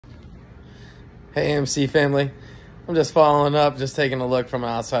Hey, MC family. I'm just following up, just taking a look from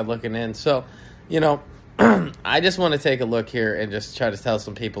outside looking in. So, I just want to take a look here and just try to tell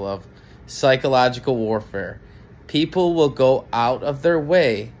some people of psychological warfare. People will go out of their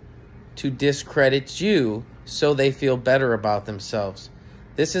way to discredit you so they feel better about themselves.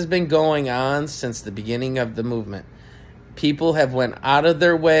 This has been going on since the beginning of the movement. People have went out of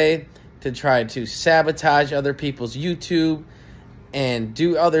their way to try to sabotage other people's YouTube and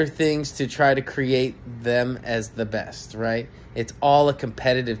do other things to try to create them as the best, right? It's all a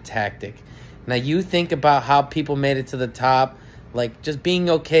competitive tactic. Now, you think about how people made it to the top, like just being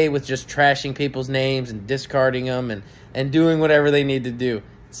okay with just trashing people's names and discarding them and doing whatever they need to do.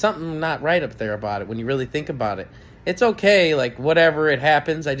 Something not right up there about it when you really think about it. It's okay, like whatever it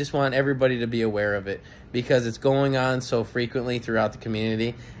happens, I just want everybody to be aware of it because it's going on so frequently throughout the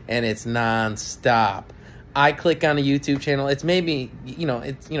community and it's nonstop. I click on a YouTube channel. It's maybe,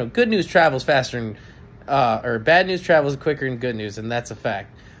 good news travels faster or bad news travels quicker than good news, and that's a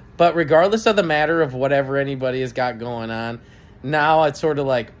fact. But regardless of the matter of whatever anybody has got going on, now it's sort of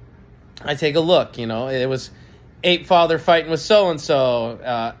like, I take a look, it was Ape Father fighting with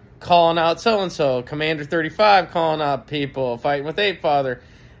so-and-so, calling out so-and-so, Commander 35 calling out people, fighting with Ape Father.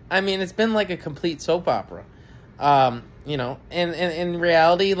 I mean, it's been like a complete soap opera. And in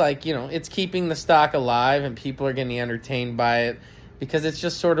reality, it's keeping the stock alive and people are getting entertained by it because it's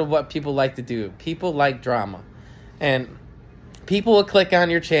just sort of what people like to do. People like drama. And people will click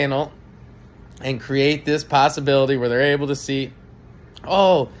on your channel and create this possibility where they're able to see,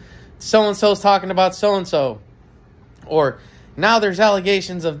 oh, so-and-so's talking about so-and-so. Or now there's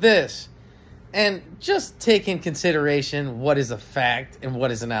allegations of this. And just take in consideration what is a fact and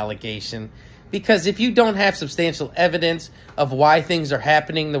what is an allegation. Because if you don't have substantial evidence of why things are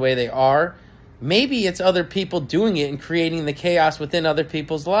happening the way they are, maybe it's other people doing it and creating the chaos within other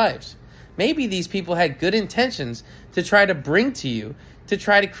people's lives. Maybe these people had good intentions to try to bring to you, to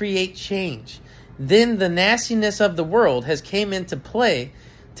try to create change. Then the nastiness of the world has came into play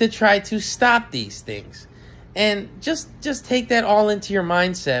to try to stop these things. And just take that all into your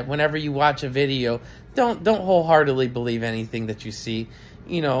mindset whenever you watch a video. Don't wholeheartedly believe anything that you see.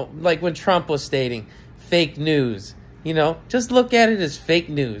 Like when Trump was stating fake news, just look at it as fake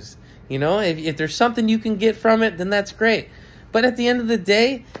news. If there's something you can get from it, then that's great. But at the end of the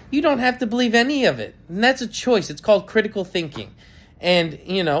day, you don't have to believe any of it. And that's a choice. It's called critical thinking. And,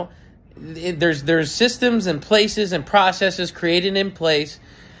 there's systems and places and processes created in place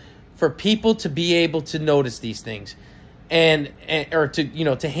for people to be able to notice these things or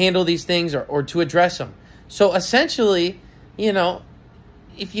to handle these things or to address them. So essentially,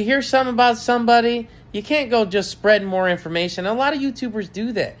 if you hear something about somebody, you can't go just spread more information. A lot of YouTubers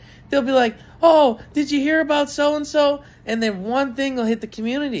do that. They'll be like, oh, did you hear about so-and-so? And then one thing will hit the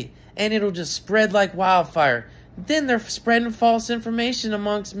community, and it'll just spread like wildfire. Then they're spreading false information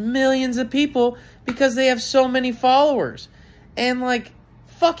amongst millions of people because they have so many followers. And,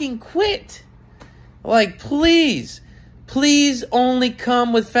 fucking quit. Please only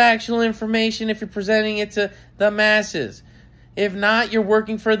come with factual information if you're presenting it to the masses. If not, you're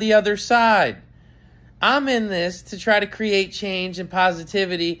working for the other side. I'm in this to try to create change and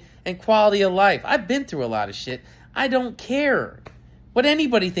positivity and quality of life. I've been through a lot of shit. I don't care what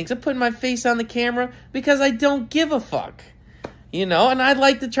anybody thinks. I'm putting my face on the camera because I don't give a fuck. And I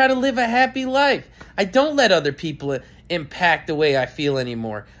like to try to live a happy life. I don't let other people impact the way I feel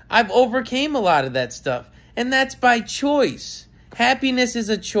anymore. I've overcame a lot of that stuff, and that's by choice. Happiness is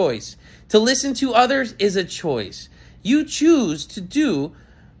a choice. To listen to others is a choice. You choose to do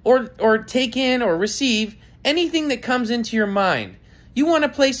or take in or receive anything that comes into your mind. You want to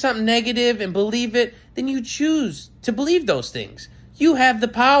play something negative and believe it, then you choose to believe those things. You have the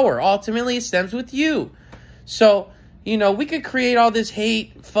power. Ultimately, it stems with you. So, we could create all this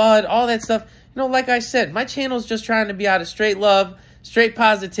hate, FUD, all that stuff. Like I said, my channel is just trying to be out of straight love, straight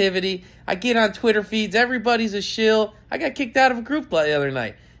positivity. I get on Twitter feeds. Everybody's a shill. I got kicked out of a group the other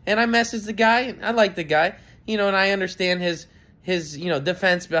night. And I messaged the guy, and I like the guy. And I understand his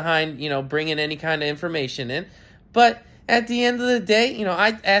defense behind, bringing any kind of information in. But at the end of the day,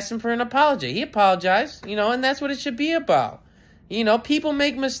 I asked him for an apology. He apologized, and that's what it should be about. People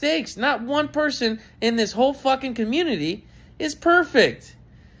make mistakes. Not one person in this whole fucking community is perfect.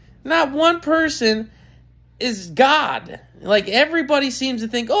 Not one person is God. Everybody seems to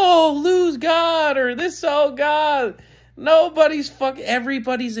think, oh, Lou's God or this, oh, God.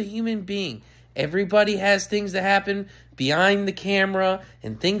 Everybody's a human being. Everybody has things that happen behind the camera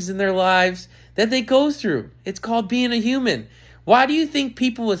and things in their lives that they go through. It's called being a human. Why do you think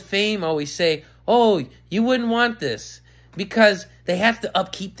people with fame always say, oh, you wouldn't want this? because they have to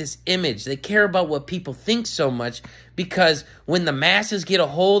upkeep this image. They care about what people think so much because when the masses get a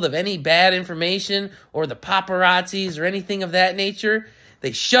hold of any bad information or the paparazzis or anything of that nature,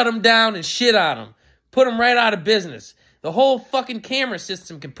 they shut them down and shit on them. Put them right out of business. The whole fucking camera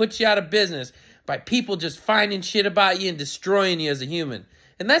system can put you out of business by people just finding shit about you and destroying you as a human.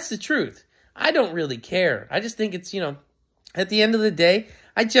 And that's the truth. I don't really care. I just think it's, at the end of the day,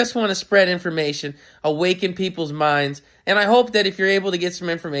 I just want to spread information, awaken people's minds, and I hope that if you're able to get some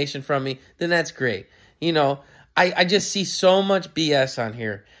information from me, then that's great. I just see so much BS on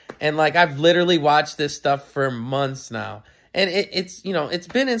here. And, I've literally watched this stuff for months now. And it's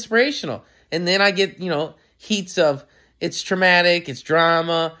been inspirational. And then I get, heats of it's traumatic, it's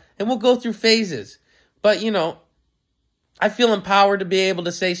drama, and we'll go through phases. But, I feel empowered to be able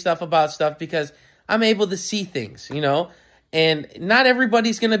to say stuff about stuff because I'm able to see things, and not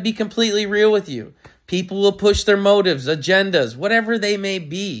everybody's going to be completely real with you. People will push their motives, agendas, whatever they may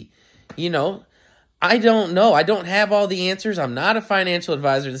be. I don't know. I don't have all the answers. I'm not a financial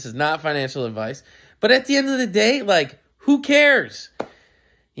advisor. This is not financial advice. But at the end of the day, who cares?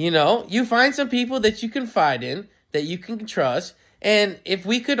 You find some people that you confide in, that you can trust. And if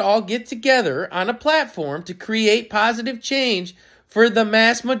we could all get together on a platform to create positive change for the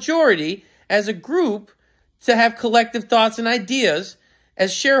mass majority as a group, to have collective thoughts and ideas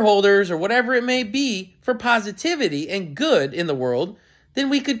as shareholders or whatever it may be for positivity and good in the world,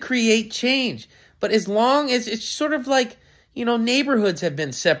 then we could create change. But as long as it's sort of neighborhoods have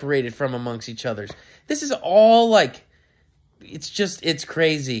been separated from amongst each other. This is all it's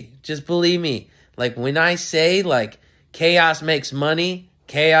crazy. Just believe me. When I say chaos makes money,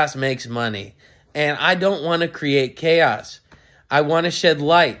 chaos makes money. And I don't want to create chaos. I want to shed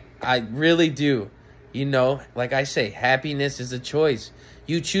light. I really do. Like I say, happiness is a choice.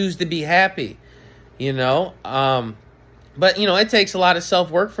 You choose to be happy, But, it takes a lot of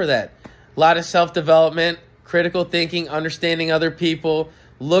self-work for that. A lot of self-development, critical thinking, understanding other people,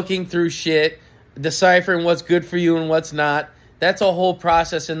 looking through shit, deciphering what's good for you and what's not. That's a whole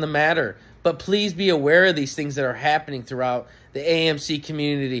process in the matter. But please be aware of these things that are happening throughout the AMC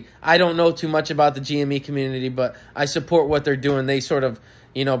community. I don't know too much about the GME community, but I support what they're doing. They sort of,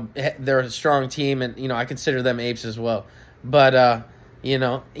 they're a strong team, and, I consider them apes as well. But,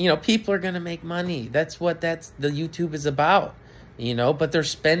 people are going to make money. That's what the YouTube is about, but they're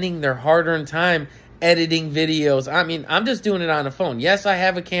spending their hard-earned time editing videos. I mean, I'm just doing it on a phone. Yes, I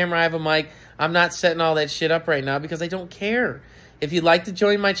have a camera, I have a mic. I'm not setting all that shit up right now because I don't care. If you'd like to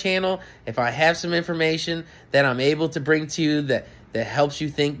join my channel, if I have some information that I'm able to bring to you that helps you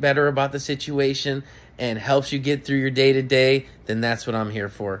think better about the situation and helps you get through your day-to-day, then that's what I'm here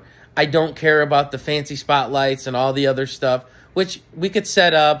for. I don't care about the fancy spotlights and all the other stuff, which we could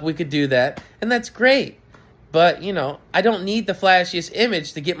set up, we could do that, and that's great. But, I don't need the flashiest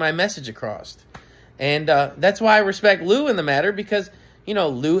image to get my message across. And that's why I respect Lou in the matter because,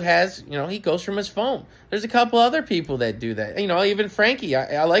 Lou has, he goes from his phone. There's a couple other people that do that. Even Frankie.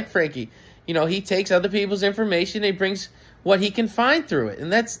 I like Frankie. He takes other people's information. He brings what he can find through it.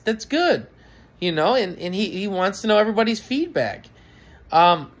 And that's good. And he wants to know everybody's feedback.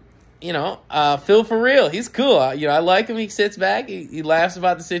 Phil for real. He's cool. I like him. He sits back. He laughs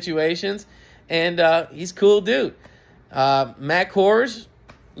about the situations. And he's a cool dude. Matt Kors,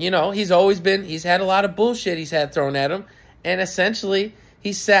 he's had a lot of bullshit he's had thrown at him. And essentially,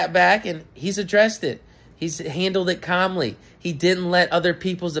 he sat back and he's addressed it. He's handled it calmly. He didn't let other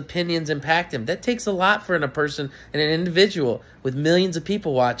people's opinions impact him. That takes a lot for a person and an individual with millions of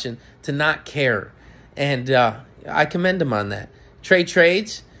people watching to not care. And I commend him on that.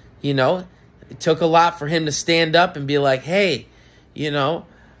 Trades, it took a lot for him to stand up and be like, hey, yeah,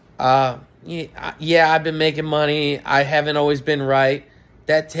 I've been making money. I haven't always been right.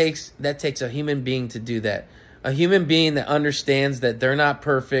 That takes a human being to do that. A human being that understands that they're not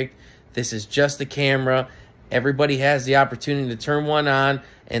perfect. This is just a camera. Everybody has the opportunity to turn one on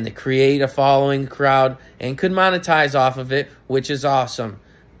and to create a following crowd and could monetize off of it, which is awesome.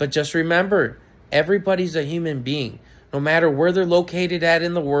 But just remember, everybody's a human being. No matter where they're located at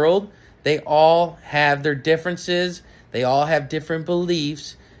in the world, they all have their differences. They all have different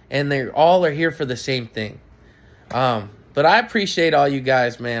beliefs, and they all are here for the same thing. But I appreciate all you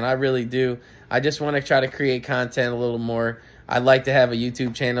guys, man. I really do. I just want to try to create content a little more. I'd like to have a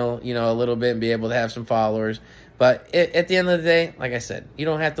YouTube channel, a little bit and be able to have some followers. But at the end of the day, like I said, you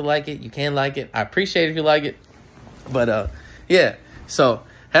don't have to like it. You can like it. I appreciate it if you like it. But, yeah. So,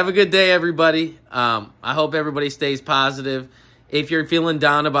 have a good day, everybody. I hope everybody stays positive. If you're feeling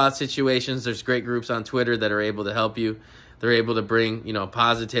down about situations, there's great groups on Twitter that are able to help you. They're able to bring,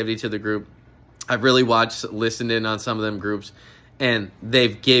 positivity to the group. I've really listened in on some of them groups, and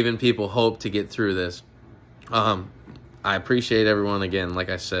they've given people hope to get through this. I appreciate everyone again, like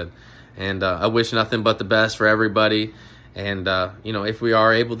I said, and I wish nothing but the best for everybody. And, you know, if we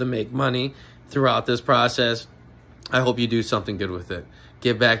are able to make money throughout this process, I hope you do something good with it.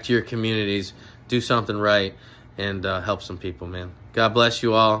 Give back to your communities, do something right, and help some people, man. God bless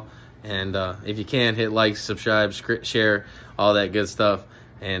you all. And if you can, hit like, subscribe, share, all that good stuff.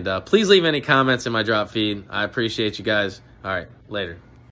 And please leave any comments in my drop feed. I appreciate you guys. All right, later.